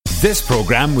This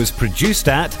programme was produced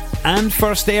at and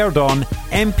first aired on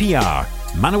MPR,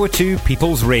 Manawatu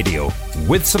People's Radio,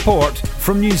 with support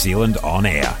from New Zealand On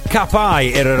Air. Ka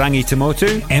pai irarangi te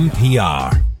motu,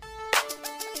 MPR.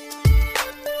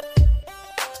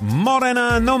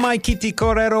 Morena, no mai kiti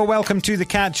korero. Welcome to the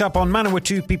Catchup on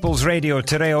Manawatu People's Radio.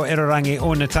 Te reo irarangi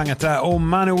o na tangata o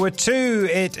Manawatu.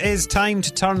 It is time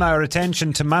to turn our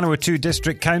attention to Manawatu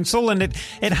District Council, and it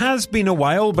has been a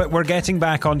while, but we're getting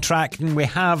back on track, and we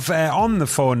have on the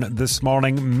phone this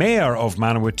morning Mayor of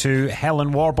Manawatu,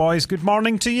 Helen Worboys. Good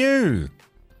morning to you.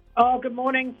 Oh, good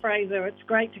morning, Fraser. It's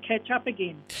great to catch up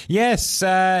again. Yes,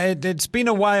 it's been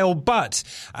a while, but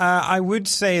I would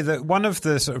say that one of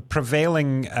the sort of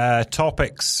prevailing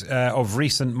topics of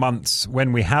recent months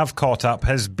when we have caught up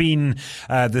has been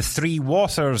the Three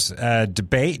Waters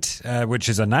debate, which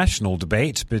is a national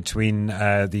debate between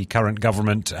the current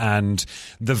government and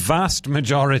the vast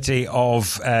majority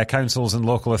of councils and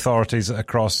local authorities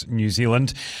across New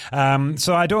Zealand.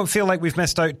 So I don't feel like we've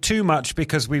missed out too much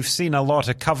because we've seen a lot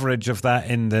of coverage of that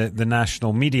in the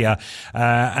national media,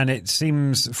 and it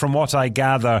seems, from what I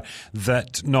gather,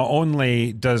 that not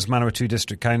only does Manawatu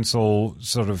District Council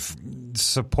sort of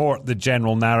support the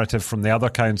general narrative from the other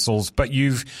councils, but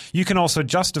you can also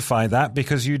justify that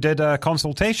because you did a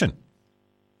consultation.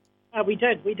 We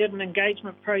did an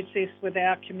engagement process with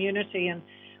our community, and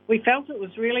we felt it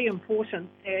was really important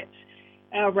that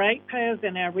our ratepayers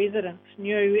and our residents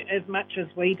knew as much as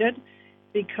we did,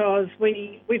 because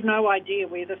we've no idea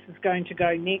where this is going to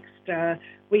go next.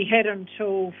 We had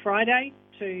until Friday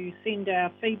to send our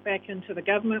feedback into the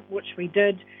government, which we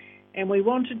did, and we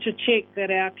wanted to check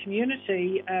that our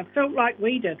community felt like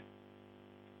we did.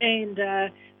 And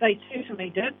they certainly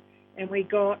did, and we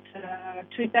got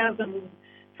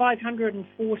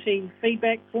 2,540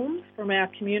 feedback forms from our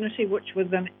community, which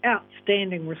was an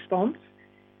outstanding response,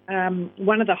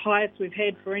 one of the highest we've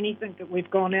had for anything that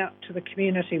we've gone out to the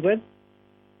community with.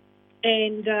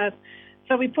 And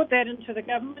so we put that into the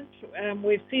government.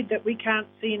 We've said that we can't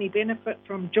see any benefit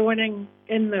from joining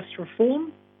in this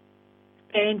reform,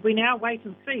 and we now wait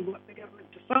and see what the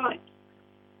government decides.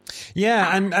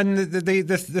 Yeah, and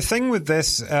the thing with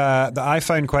this that I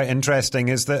found quite interesting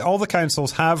is that all the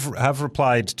councils have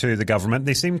replied to the government.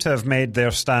 They seem to have made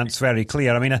their stance very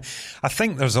clear. I mean, I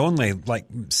think there's only like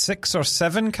 6 or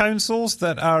 7 councils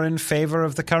that are in favour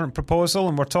of the current proposal,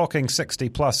 and we're talking 60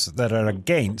 plus that are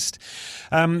against.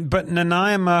 But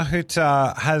Nanaia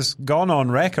Mahuta has gone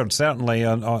on record, certainly,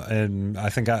 I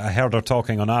think I heard her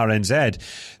talking on RNZ,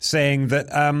 saying that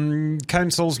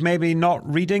councils maybe not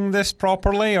reading this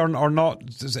properly or not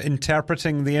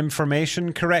interpreting the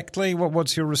information correctly.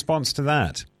 What's your response to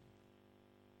that?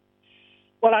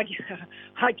 Well, I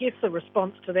guess the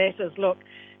response to that is, look,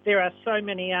 there are so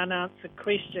many unanswered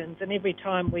questions, and every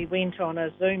time we went on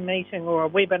a Zoom meeting or a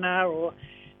webinar, or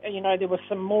there was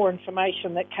some more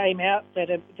information that came out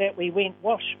that we went,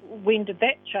 wash, when did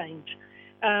that change?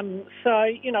 And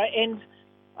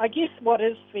I guess what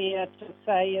is fair to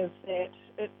say is that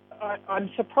I'm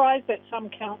surprised that some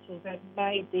councils have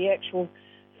made the actual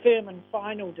firm and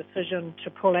final decision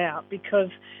to pull out, because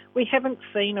we haven't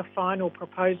seen a final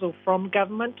proposal from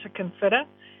government to consider.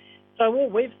 So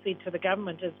all we've said to the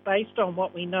government is, based on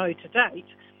what we know to date,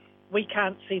 we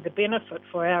can't see the benefit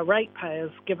for our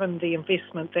ratepayers given the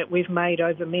investment that we've made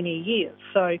over many years.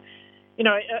 So,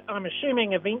 I'm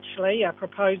assuming eventually a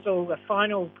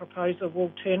final proposal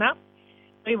will turn up.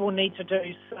 We will need to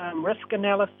do some risk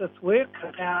analysis work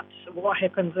about what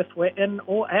happens if we're in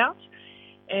or out.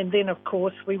 And then, of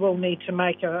course, we will need to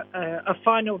make a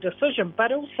final decision.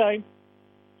 But also,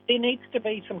 there needs to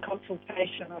be some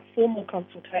consultation, a formal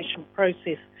consultation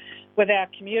process with our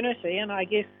community. And I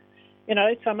guess,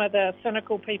 some of the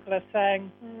cynical people are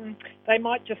saying they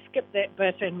might just skip that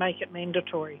bit and make it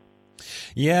mandatory.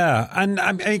 Yeah, and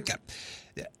I mean,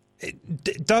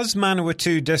 does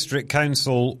Manawatu District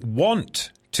Council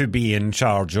want to be in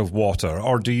charge of water,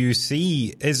 or do you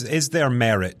see, is there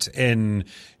merit in,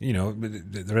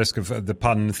 the risk of the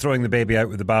pun, throwing the baby out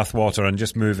with the bathwater and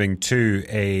just moving to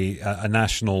a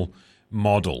national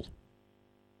model?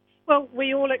 Well,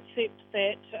 we all accept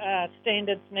that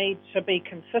standards need to be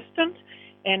consistent,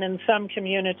 and in some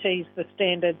communities the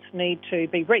standards need to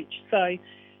be reached. So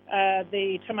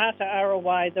the Tamata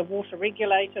Arawai, the water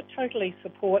regulator, totally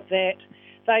support that.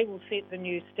 They will set the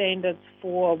new standards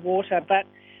for water, but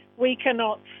we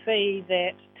cannot see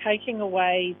that taking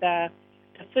away the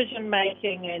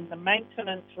decision-making and the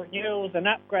maintenance, renewals and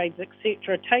upgrades,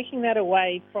 etc., taking that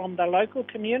away from the local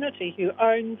community who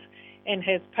owns and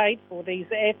has paid for these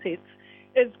assets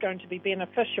is going to be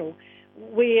beneficial.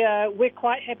 we're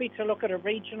quite happy to look at a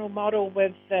regional model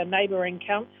with neighbouring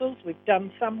councils. We've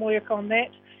done some work on that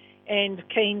and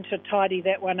keen to tidy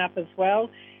that one up as well.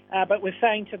 But we're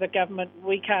saying to the government,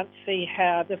 we can't see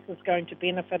how this is going to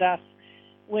benefit us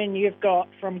when you've got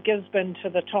from Gisborne to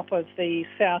the top of the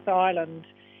South Island.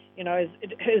 You know,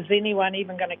 is anyone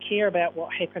even going to care about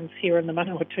what happens here in the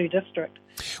Manawatu district?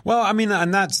 Well, I mean,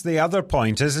 and that's the other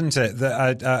point, isn't it?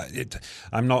 That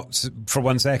I'm not for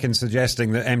one second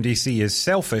suggesting that MDC is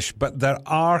selfish, but there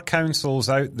are councils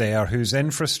out there whose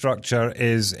infrastructure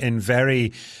is in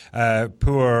very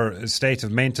poor state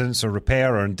of maintenance or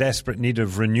repair or in desperate need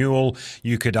of renewal.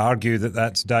 You could argue that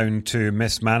that's down to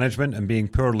mismanagement and being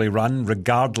poorly run.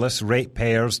 Regardless,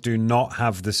 ratepayers do not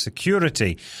have the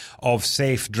security of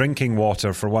safe drinking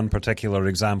water, for one particular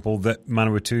example, that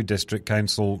Manawatu District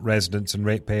Council residents and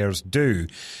ratepayers do.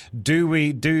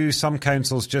 Do some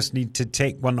councils just need to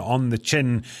take one on the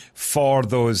chin for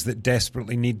those that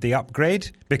desperately need the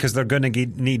upgrade because they're going to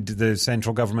need the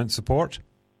central government support?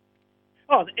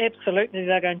 Oh, absolutely,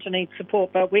 they're going to need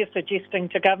support, but we're suggesting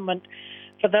to government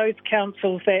for those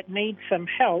councils that need some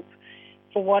help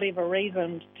for whatever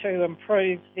reason to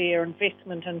improve their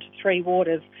investment into Three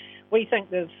Waters. We think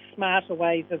there's smarter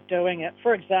ways of doing it.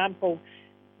 For example,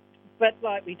 but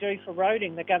like we do for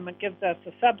roading, the government gives us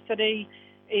a subsidy.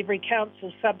 Every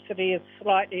council subsidy is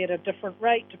slightly at a different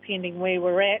rate depending where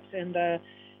we're at and the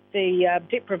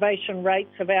deprivation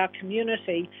rates of our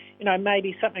community. You know,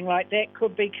 maybe something like that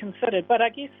could be considered. But I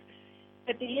guess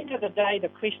at the end of the day, the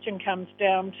question comes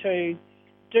down to,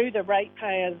 do the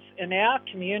ratepayers in our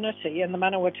community, in the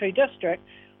Manawatu district,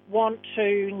 want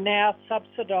to now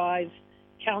subsidise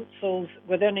councils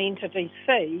within Entity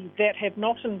C that have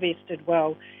not invested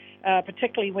well,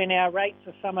 particularly when our rates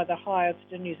are some of the highest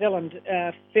in New Zealand,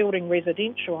 fielding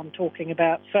residential I'm talking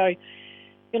about. So,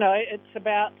 you know, it's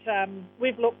about,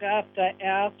 we've looked after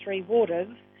our Three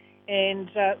Waters,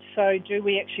 and so do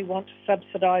we actually want to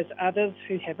subsidise others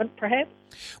who haven't, perhaps?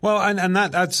 Well, and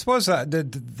that I suppose that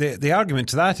the argument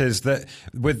to that is that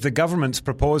with the government's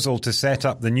proposal to set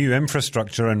up the new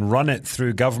infrastructure and run it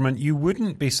through government, you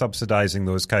wouldn't be subsidising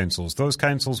those councils. Those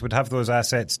councils would have those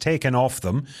assets taken off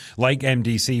them, like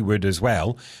MDC would as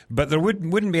well. But there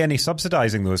wouldn't be any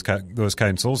subsidising those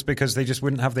councils because they just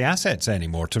wouldn't have the assets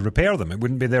anymore to repair them. It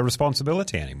wouldn't be their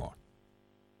responsibility anymore.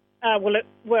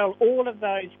 Well, all of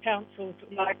those councils,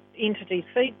 like Entity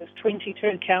C, there's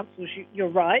 22 councils. You're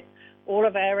right. All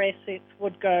of our assets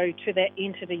would go to that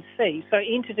Entity C. So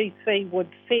Entity C would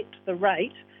set the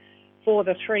rate for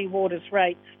the Three Waters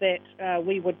rates that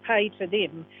we would pay to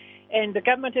them. And the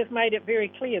government has made it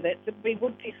very clear that we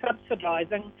would be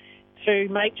subsidising to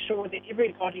make sure that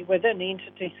everybody within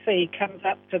Entity C comes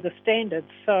up to the standards.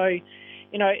 So,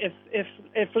 you know,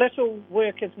 if little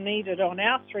work is needed on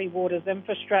our Three Waters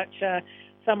infrastructure,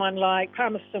 someone like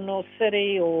Palmerston North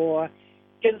City or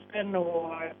Gisborne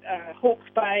or Hawke's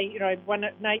Bay, you know,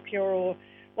 Napier or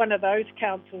one of those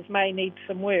councils may need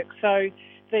some work. So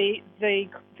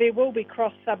there will be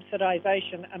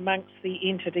cross-subsidisation amongst the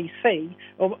Entity C,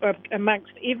 or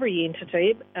amongst every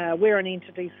entity. We're an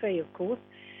Entity C, of course.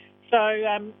 So,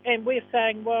 and we're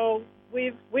saying, well,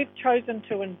 we've chosen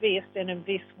to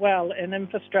invest well in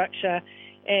infrastructure,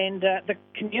 and the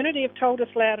community have told us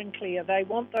loud and clear they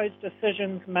want those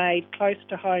decisions made close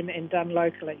to home and done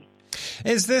locally.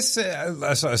 Is this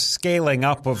a sort of scaling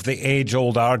up of the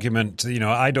age-old argument, you know,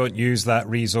 I don't use that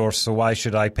resource, so why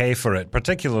should I pay for it?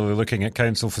 Particularly looking at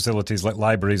council facilities like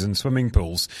libraries and swimming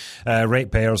pools.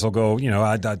 Ratepayers will go, you know,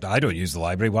 I don't use the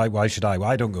library, why should I?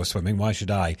 I don't go swimming, why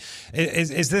should I?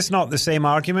 Is this not the same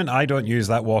argument? I don't use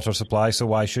that water supply, so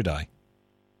why should I?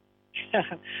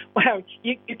 Well,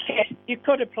 you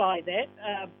could apply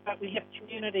that, but we have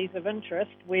communities of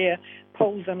interest where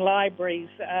pools and libraries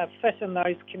fit in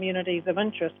those communities of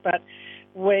interest. But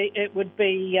it would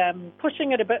be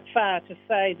pushing it a bit far to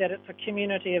say that it's a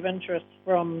community of interest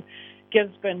from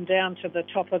Gisborne down to the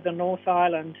top of the North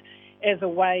Island as a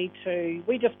way to...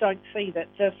 We just don't see that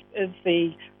this is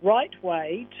the right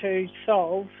way to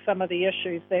solve some of the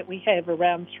issues that we have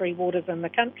around Three Waters in the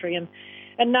country. And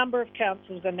a number of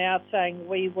councils are now saying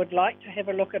we would like to have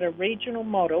a look at a regional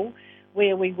model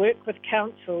where we work with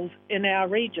councils in our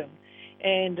region.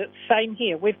 And same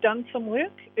here. We've done some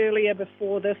work earlier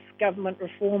before this government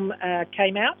reform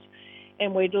came out,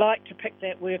 and we'd like to pick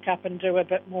that work up and do a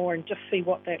bit more and just see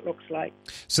what that looks like.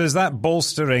 So is that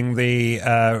bolstering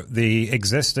the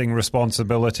existing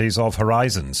responsibilities of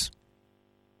Horizons?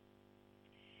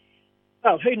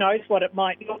 Well, who knows what it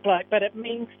might look like, but it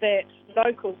means that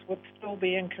locals would still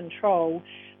be in control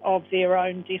of their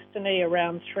own destiny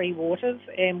around Three Waters,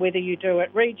 and whether you do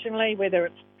it regionally, whether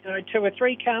it's 2 or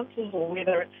 3 councils, or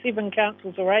whether it's 7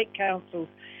 councils or 8 councils,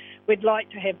 we'd like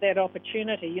to have that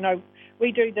opportunity.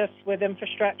 We do this with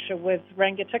infrastructure with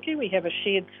Rangitikei. We have a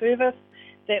shared service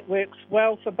that works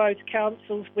well for both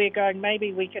councils. We're going,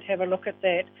 maybe we could have a look at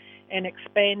that and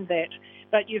expand that.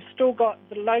 But you've still got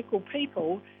the local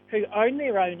people who own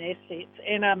their own assets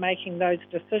and are making those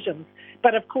decisions.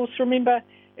 But of course, remember,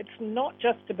 it's not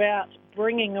just about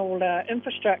bringing all our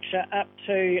infrastructure up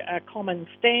to a common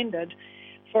standard.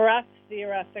 For us,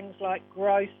 there are things like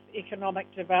growth,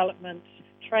 economic development,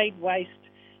 trade waste,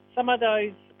 some of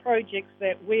those projects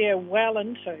that we're well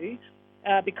into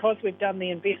because we've done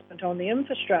the investment on the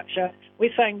infrastructure.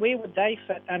 We're saying, where would they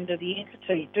fit under the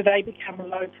entity? Do they become a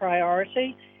low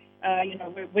priority?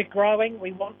 We're growing.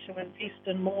 We want to invest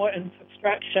in more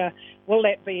infrastructure. Will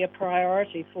that be a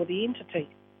priority for the entity?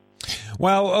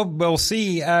 Well, we'll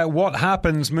see what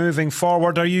happens moving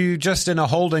forward. Are you just in a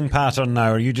holding pattern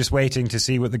now? Are you just waiting to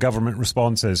see what the government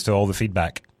response is to all the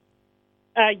feedback?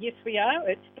 Yes, we are.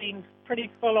 It's been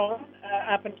pretty full on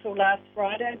up until last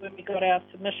Friday when we got our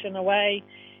submission away.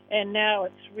 And now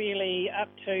it's really up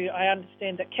to, I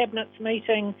understand that Cabinet's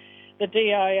meeting, the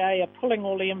DIA are pulling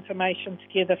all the information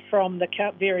together from the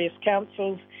various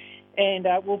councils, and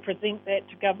we'll present that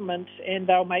to government, and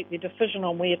they'll make their decision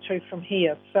on where to from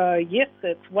here. So, yes,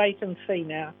 it's wait and see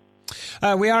now.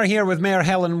 We are here with Mayor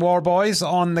Helen Worboys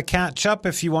on the Catchup.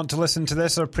 If you want to listen to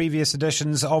this or previous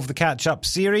editions of the Catchup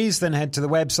series, then head to the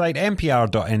website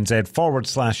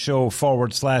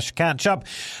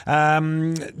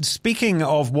npr.nz/show/catchup. Speaking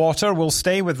of water, we'll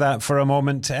stay with that for a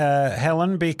moment,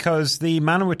 Helen, because the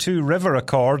Manawatu River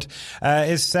Accord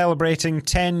is celebrating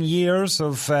 10 years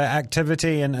of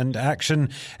activity and action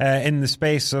in the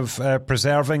space of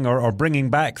preserving or bringing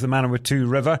back the Manawatu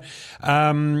River,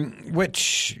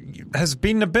 which has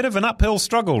been a bit of an uphill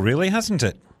struggle, really, hasn't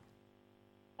it?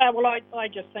 Well, I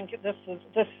just think this is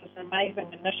an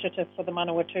amazing initiative for the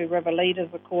Manawatu River Leaders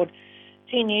Accord.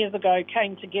 10 years ago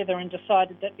came together and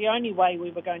decided that the only way we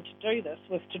were going to do this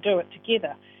was to do it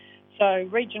together. So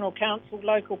regional council,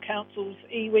 local councils,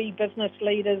 iwi, business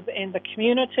leaders and the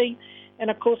community. And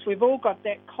of course we've all got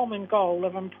that common goal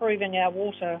of improving our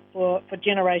water for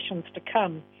generations to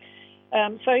come.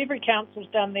 So every council's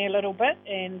done their little bit,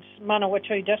 and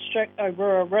Manawatu District,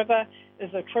 Aurora River,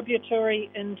 is a tributary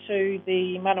into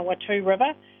the Manawatu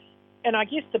River. And I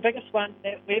guess the biggest one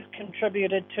that we've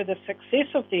contributed to the success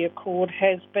of the Accord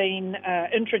has been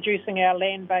introducing our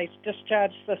land-based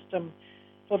discharge system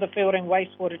for the Fielding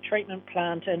Wastewater Treatment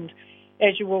Plant. And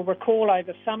as you will recall,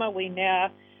 over summer we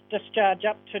now discharge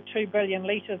up to 2 billion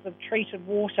litres of treated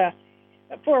water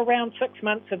for around 6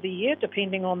 months of the year,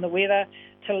 depending on the weather,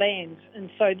 to land. And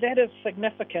so that is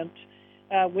significant.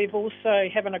 We've also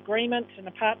have an agreement and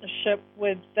a partnership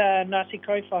with Ngāti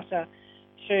Kaupata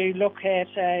to look at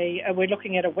we're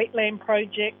looking at a wetland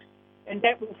project, and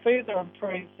that will further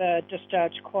improve the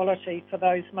discharge quality for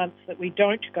those months that we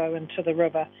don't go into the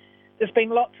river. There's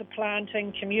been lots of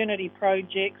planting, community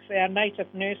projects. Our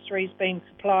native nursery's been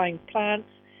supplying plants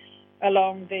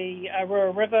along the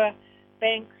Aurora River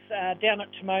banks down at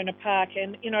Timona Park,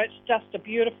 and it's just a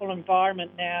beautiful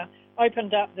environment now.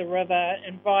 Opened up the river,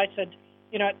 invited,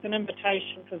 it's an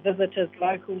invitation for visitors,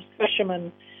 locals,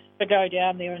 fishermen to go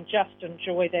down there and just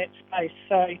enjoy that space.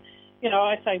 So,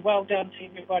 I say well done to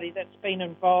everybody that's been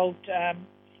involved.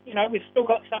 We've still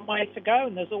got some way to go,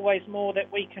 and there's always more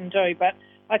that we can do, but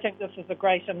I think this is a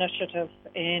great initiative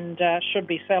and should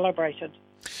be celebrated.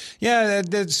 Yeah,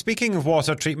 speaking of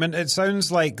water treatment, it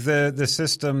sounds like the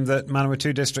system that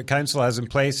Manawatu District Council has in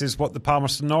place is what the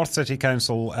Palmerston North City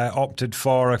Council opted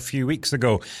for a few weeks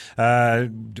ago,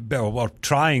 or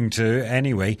trying to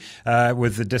anyway,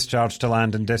 with the discharge to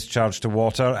land and discharge to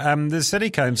water. The City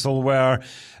Council were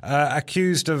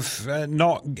accused of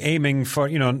not aiming for,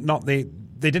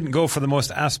 they didn't go for the most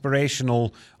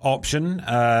aspirational option,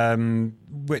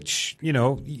 which,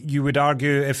 you would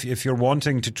argue if you're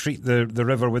wanting to treat the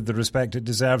river with the respect it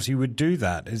deserves, you would do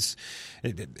that. Is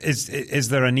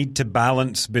there a need to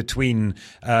balance between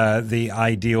the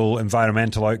ideal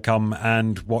environmental outcome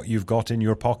and what you've got in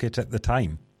your pocket at the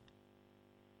time?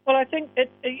 Well, I think,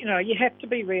 you have to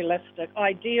be realistic.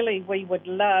 Ideally, we would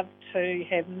love to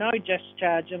have no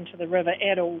discharge into the river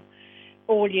at all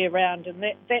year round, and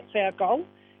that's our goal.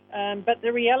 But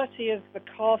the reality is the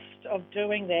cost of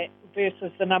doing that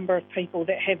versus the number of people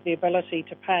that have the ability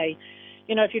to pay.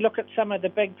 If you look at some of the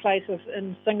big places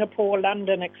in Singapore,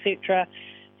 London, etc.,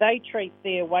 they treat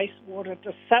their wastewater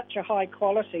to such a high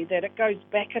quality that it goes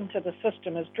back into the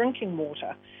system as drinking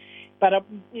water. But,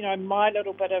 my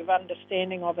little bit of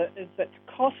understanding of it is that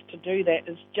the cost to do that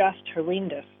is just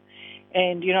horrendous.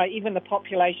 And, even the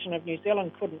population of New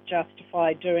Zealand couldn't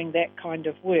justify doing that kind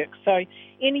of work. So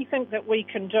anything that we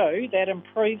can do that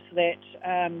improves that,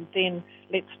 then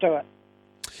let's do it.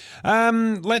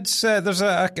 There's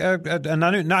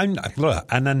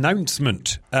an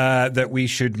announcement that we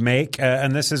should make,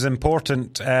 and this is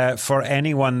important for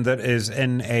anyone that is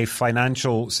in a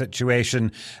financial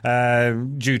situation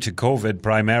due to COVID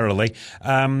primarily.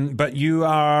 But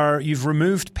you've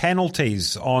removed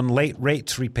penalties on late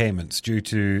rates repayments due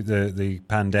to the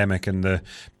pandemic and the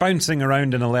bouncing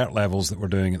around in alert levels that we're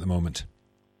doing at the moment.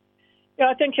 Yeah,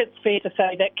 I think it's fair to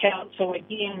say that council,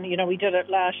 again, we did it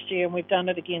last year and we've done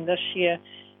it again this year,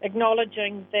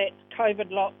 acknowledging that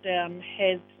COVID lockdown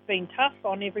has been tough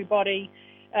on everybody,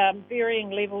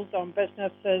 varying levels on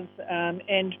businesses, and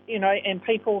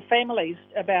people, families,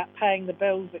 about paying the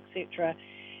bills, etc.,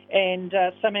 and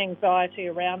some anxiety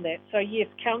around that. So yes,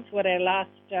 council at our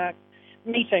last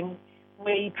meeting,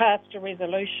 we passed a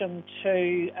resolution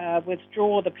to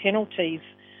withdraw the penalties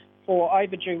for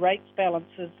overdue rates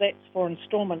balances. That's for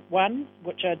instalment 1,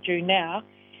 which are due now.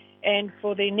 And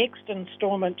for the next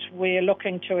instalment, we're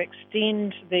looking to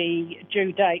extend the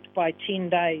due date by 10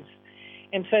 days.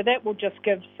 And so that will just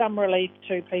give some relief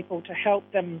to people to help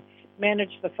them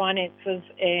manage the finances.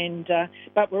 And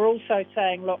but we're also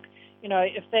saying, look,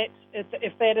 if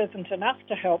that isn't enough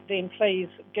to help, then please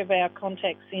give our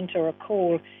contact centre a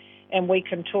call and we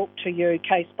can talk to you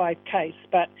case by case.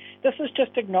 But this is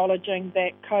just acknowledging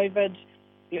that COVID,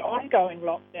 the ongoing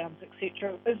lockdowns,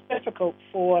 etc., is difficult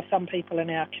for some people in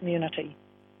our community.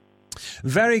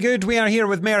 Very good. We are here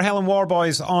with Mayor Helen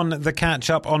Worboys on the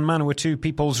Catchup on Manawatu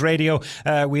People's Radio.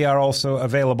 We are also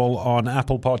available on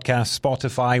Apple Podcasts,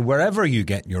 Spotify, wherever you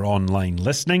get your online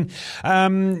listening.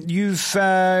 You've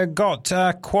got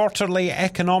a quarterly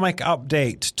economic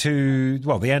update to,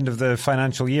 the end of the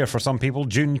financial year for some people,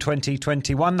 June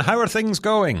 2021. How are things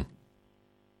going?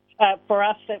 For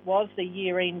us, it was the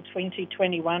year-end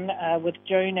 2021 with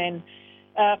June, and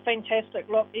fantastic.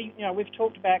 Look, we've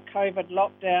talked about COVID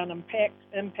lockdown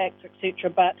impacts, etc.,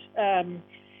 but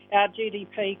our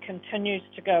GDP continues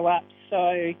to go up.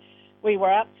 So we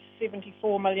were up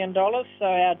 $74 million, so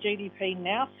our GDP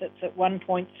now sits at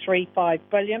 $1.35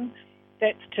 billion.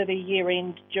 That's to the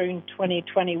year-end June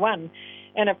 2021.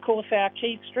 And, of course, our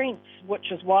key strengths,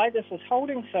 which is why this is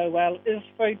holding so well, is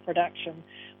food production,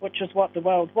 which is what the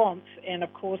world wants, and,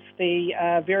 of course, the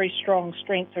very strong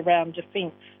strength around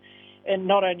defence, and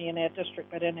not only in our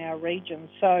district but in our region.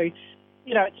 So,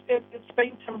 it's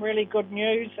been some really good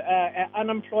news. Our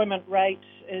unemployment rate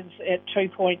is at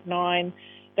 2.9.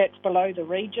 That's below the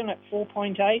region at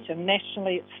 4.8, and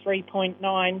nationally it's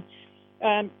 3.9.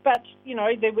 But,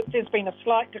 there's been a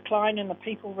slight decline in the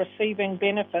people receiving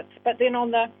benefits. But then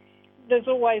there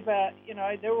always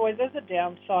is a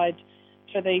downside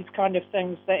to these kind of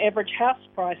things. The average house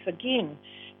price, again,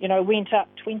 went up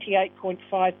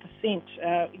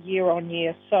 28.5% year on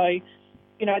year. So,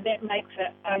 that makes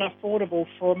it unaffordable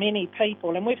for many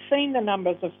people. And we've seen the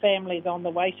numbers of families on the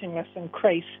waiting list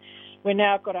increase. We've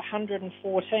now got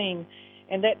 114,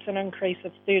 and that's an increase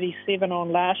of 37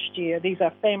 on last year. These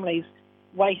are families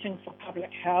waiting for public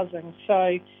housing.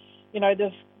 So,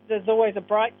 there's always a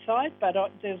bright side, but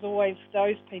there's always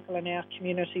those people in our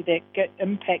community that get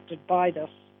impacted by this.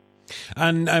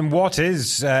 And what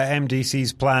is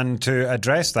MDC's plan to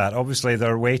address that? Obviously,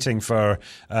 they're waiting for,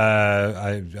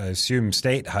 I assume,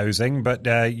 state housing, but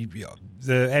the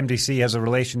MDC has a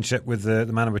relationship with the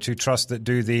Manawatu Trust that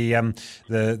do the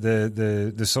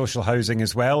social housing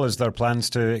as well. Is there plans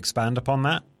to expand upon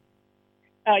that?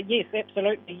 Yes,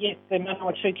 absolutely. Yes, the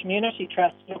Manawatu Community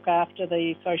Trust look after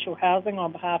the social housing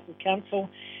on behalf of council.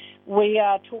 We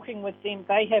are talking with them.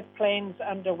 They have plans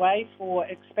underway for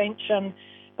expansion,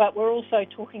 but we're also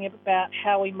talking about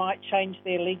how we might change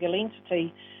their legal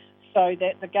entity so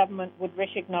that the government would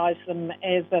recognise them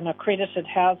as an accredited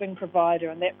housing provider,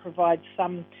 and that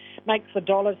makes the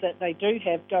dollars that they do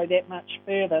have go that much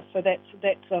further. So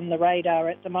that's on the radar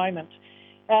at the moment.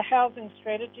 Our housing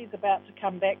strategy is about to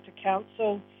come back to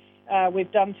council.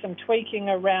 We've done some tweaking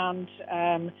around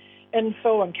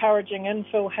infill, encouraging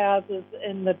infill houses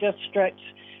in the district,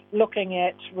 looking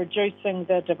at reducing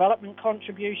the development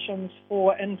contributions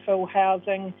for infill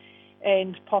housing,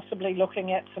 and possibly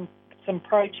looking at some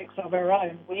projects of our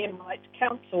own. Where might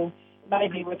council,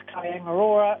 maybe with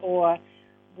Kaingaroa or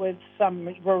with some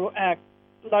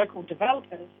local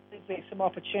developers, is there some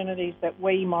opportunities that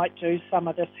we might do some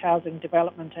of this housing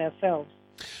development ourselves?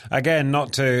 Again,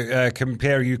 not to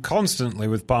compare you constantly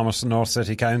with Palmerston North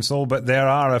City Council, but there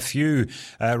are a few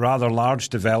rather large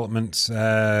developments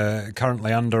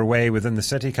currently underway within the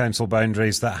City Council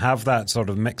boundaries that have that sort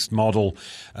of mixed model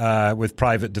with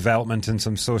private development and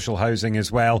some social housing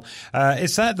as well.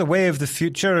 Is that the way of the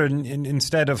future,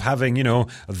 instead of having,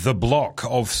 the block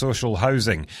of social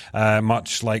housing,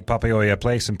 much like Papaioia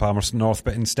Place in Palmerston North,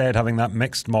 but instead having that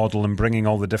mixed model and bringing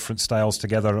all the different styles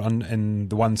together in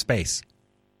the one space?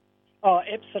 Oh,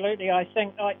 absolutely. I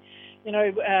think,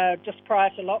 just prior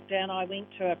to lockdown, I went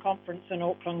to a conference in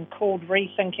Auckland called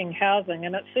Rethinking Housing,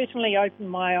 and it certainly opened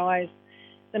my eyes.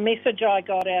 The message I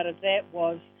got out of that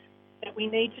was that we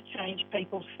need to change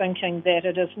people's thinking that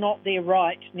it is not their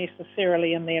right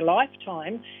necessarily in their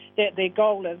lifetime, that their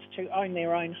goal is to own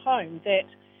their own home, that,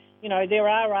 there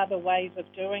are other ways of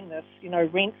doing this,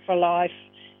 rent for life,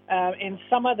 and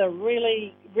some of the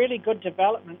really, really good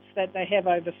developments that they have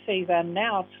overseas are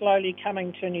now slowly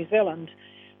coming to New Zealand,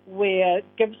 where it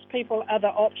gives people other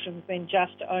options than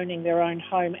just owning their own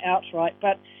home outright.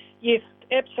 But yes,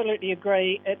 absolutely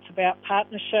agree. It's about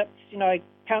partnerships.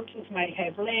 Councils may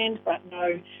have land, but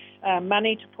no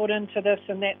money to put into this,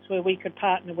 and that's where we could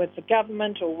partner with the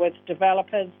government or with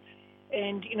developers.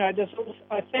 And, there's also,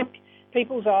 I think,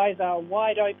 people's eyes are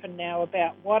wide open now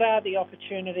about what are the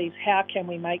opportunities, how can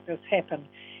we make this happen.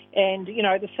 And,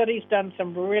 the city's done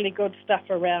some really good stuff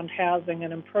around housing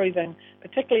and improving,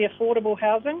 particularly affordable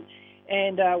housing,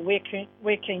 and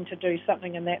we're keen to do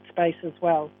something in that space as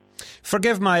well.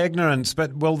 Forgive my ignorance,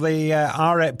 but will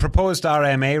the proposed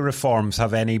RMA reforms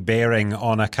have any bearing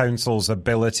on a council's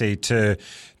ability to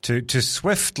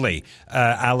swiftly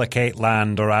allocate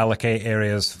land or allocate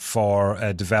areas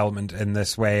for development in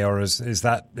this way, or is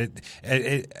that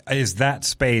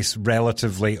space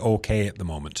relatively okay at the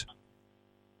moment?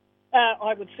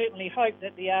 I would certainly hope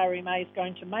that the RMA is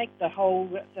going to make the whole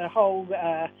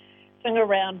thing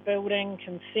around building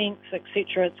consents,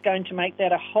 etc. It's going to make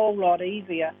that a whole lot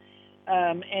easier.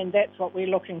 And that's what we're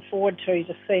looking forward to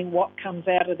seeing what comes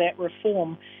out of that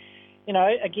reform.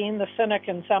 Again, the cynic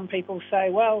and some people say,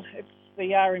 well,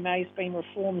 the RMA's been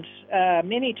reformed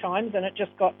many times and it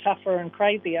just got tougher and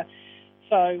crazier.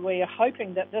 So we're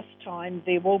hoping that this time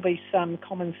there will be some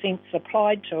common sense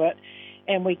applied to it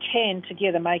and we can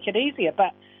together make it easier.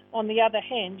 But on the other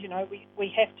hand,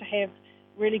 we have to have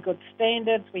really good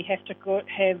standards. We have to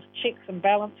have checks and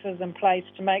balances in place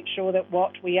to make sure that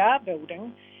what we are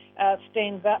building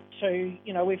stands up to,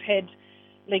 we've had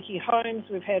leaky homes,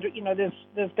 we've had,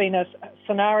 there's been a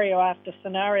scenario after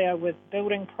scenario with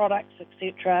building products,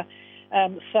 etc.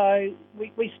 So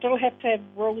we still have to have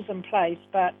rules in place,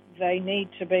 but we need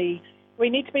to be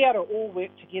able to all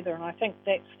work together, and I think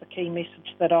that's the key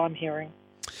message that I'm hearing.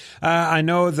 I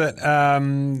know that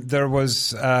there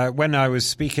was, when I was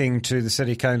speaking to the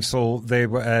City Council, they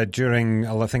were during,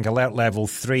 I think, Alert Level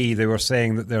 3, they were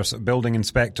saying that their building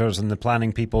inspectors and the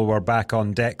planning people were back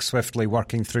on deck swiftly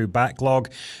working through backlog.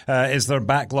 Is there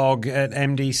backlog at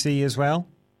MDC as well?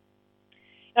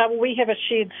 We have a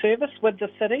shared service with the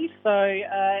city, so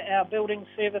our building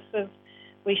services,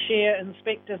 we share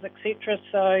inspectors, etc.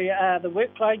 So the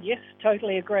workload, yes,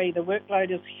 totally agree, the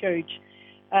workload is huge.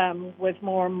 With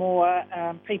more and more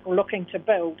people looking to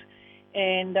build.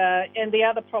 And the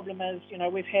other problem is,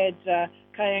 we've had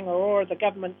Kaingaroa, the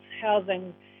government's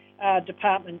housing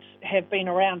department, have been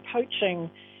around poaching,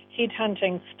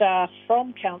 headhunting staff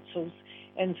from councils.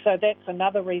 And so that's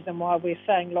another reason why we're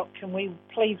saying, look, can we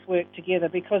please work together?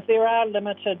 Because there are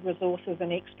limited resources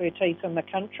and expertise in the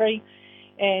country.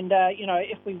 And,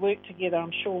 if we work together,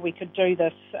 I'm sure we could do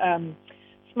this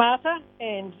smarter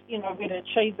and, we'd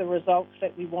achieve the results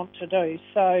that we want to do.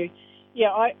 So,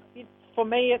 for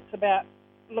me, it's about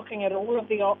looking at all of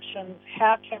the options.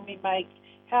 How can we make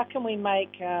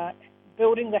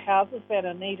building the houses that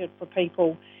are needed for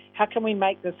people, how can we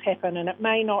make this happen? And it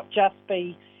may not just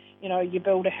be, you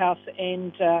build a house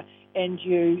and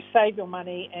you save your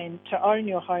money and to own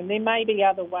your home. There may be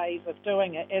other ways of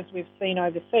doing it, as we've seen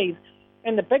overseas.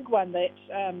 And the big one that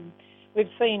we've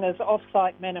seen is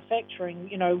off-site manufacturing,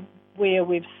 where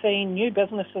we've seen new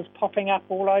businesses popping up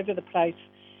all over the place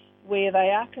where they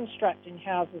are constructing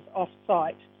houses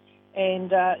off-site. And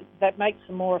that makes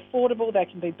them more affordable, they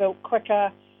can be built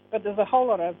quicker, but there's a whole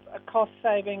lot of cost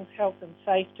savings, health and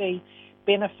safety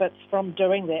benefits from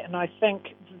doing that. And I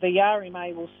think the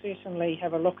RMA will certainly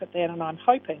have a look at that, and I'm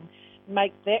hoping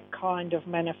make that kind of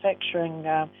manufacturing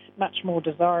much more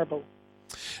desirable.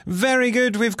 Very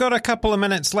good. We've got a couple of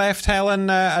minutes left, Helen.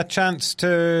 A chance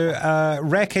to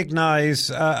recognise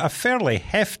a fairly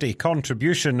hefty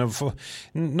contribution of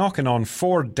knocking on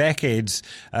 4 decades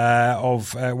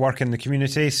of work in the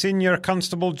community. Senior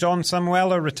Constable John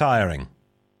Samuela retiring.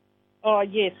 Oh,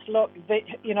 yes. Look,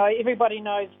 everybody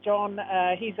knows John.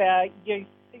 He's our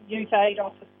youth aid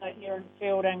officer here in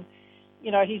Feilding.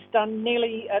 He's done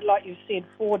nearly, like you said,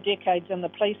 4 decades in the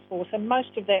police force, and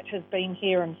most of that has been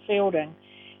here in Feilding.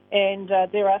 And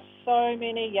there are so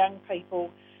many young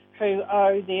people who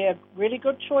owe their really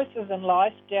good choices in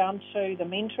life down to the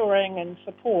mentoring and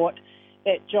support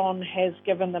that John has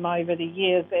given them over the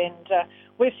years. And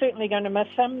we're certainly going to miss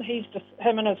him.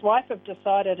 Him and his wife have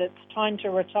decided it's time to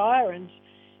retire and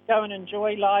go and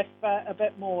enjoy life a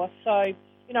bit more. So,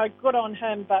 good on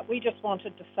him, but we just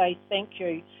wanted to say thank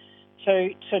you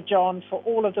to John for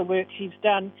all of the work he's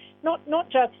done, not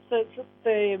just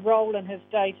the role in his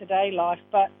day-to-day life,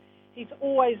 but he's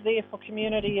always there for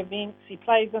community events. He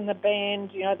plays in the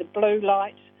band, the Blue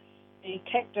Light, the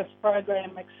Cactus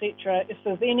program, etc. If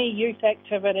there's any youth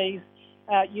activities,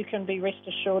 you can be rest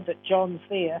assured that John's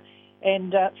there.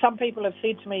 And some people have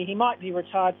said to me he might be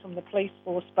retired from the police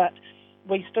force, but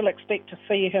we still expect to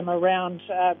see him around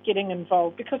getting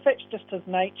involved because that's just his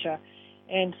nature.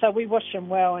 And so we wish him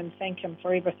well and thank him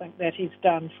for everything that he's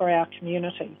done for our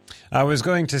community. I was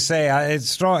going to say, it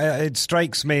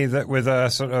strikes me that with a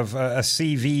sort of a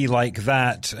CV like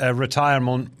that,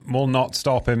 retirement will not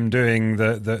stop him doing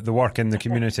the work in the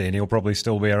community, and he'll probably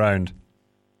still be around.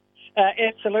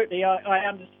 Absolutely. I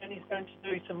understand he's going to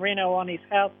do some reno on his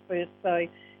house first, so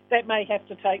that may have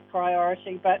to take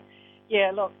priority. But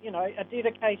yeah, look, a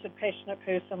dedicated, passionate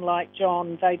person like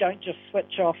John, they don't just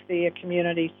switch off their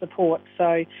community support.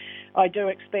 So I do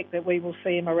expect that we will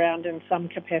see him around in some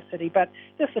capacity. But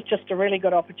this is just a really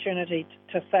good opportunity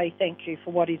to say thank you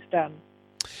for what he's done.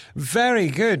 Very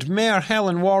good. Mayor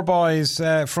Helen Worboys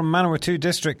from Manawatu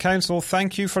District Council,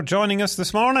 thank you for joining us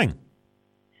this morning.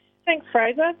 Thanks,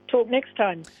 Fraser. Talk next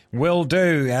time. Will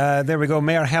do. There we go,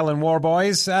 Mayor Helen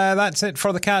Worboys. That's it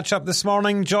for the catch-up this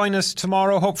morning. Join us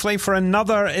tomorrow, hopefully, for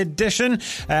another edition,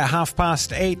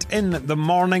 8:30 in the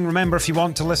morning. Remember, if you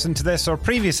want to listen to this or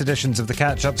previous editions of the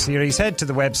catch-up series, head to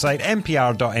the website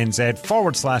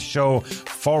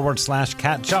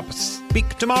npr.nz/show/catch-up. Speak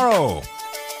tomorrow.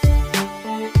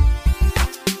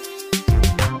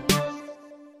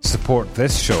 Support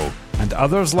this show and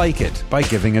others like it by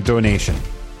giving a donation.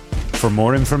 For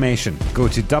more information, go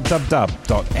to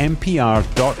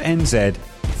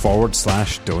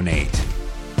www.npr.nz/donate.